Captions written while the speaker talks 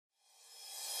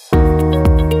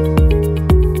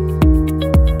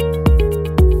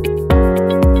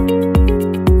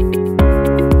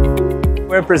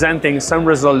presenting some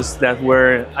results that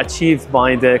were achieved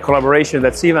by the collaboration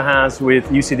that Ceva has with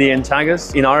UCD and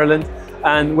Chagas in Ireland.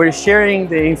 And we're sharing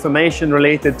the information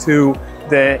related to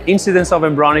the incidence of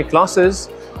embryonic losses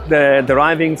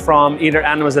deriving from either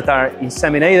animals that are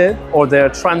inseminated or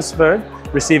they're transferred,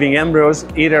 receiving embryos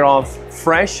either of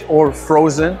fresh or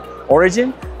frozen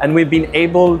origin. And we've been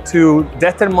able to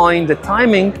determine the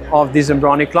timing of these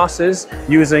embryonic losses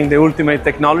using the ultimate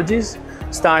technologies,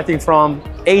 starting from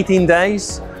 18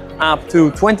 days up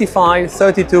to 25,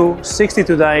 32,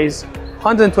 62 days,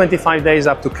 125 days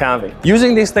up to calving.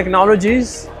 Using these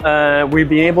technologies, we'll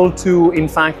be able to, in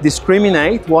fact,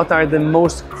 discriminate what are the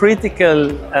most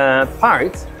critical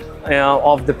parts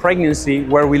of the pregnancy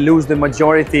where we lose the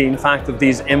majority, in fact, of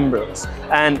these embryos.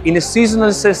 And in a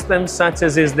seasonal system such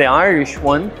as is the Irish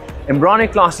one,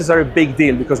 embryonic losses are a big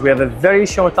deal because we have a very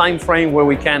short time frame where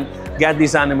we can get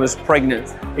these animals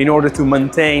pregnant in order to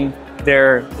maintain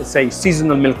their, let's say,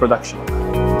 seasonal milk production.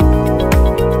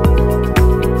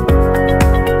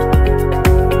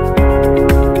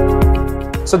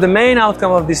 So the main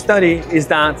outcome of this study is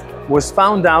that was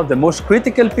found out the most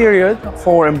critical period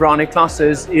for embryonic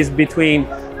losses is between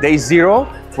day 0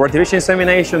 for artificial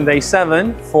insemination, day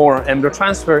 7 for embryo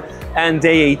transfer, and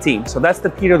day 18. So that's the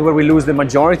period where we lose the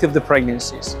majority of the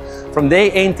pregnancies. From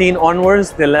day 18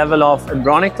 onwards, the level of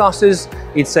embryonic losses,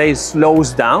 it says,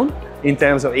 slows down in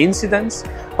terms of incidence.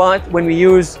 But when we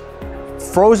use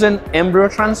frozen embryo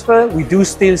transfer, we do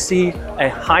still see a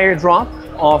higher drop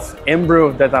of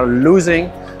embryo that are losing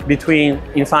between,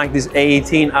 in fact, this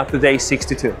A18 up to day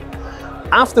 62.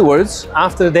 Afterwards,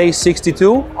 after day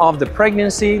 62 of the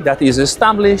pregnancy that is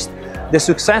established, the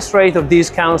success rate of these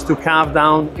cows to calve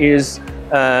down is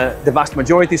the vast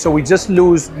majority. So we just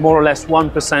lose more or less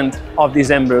 1% of these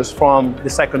embryos from the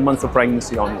second month of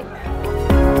pregnancy onward.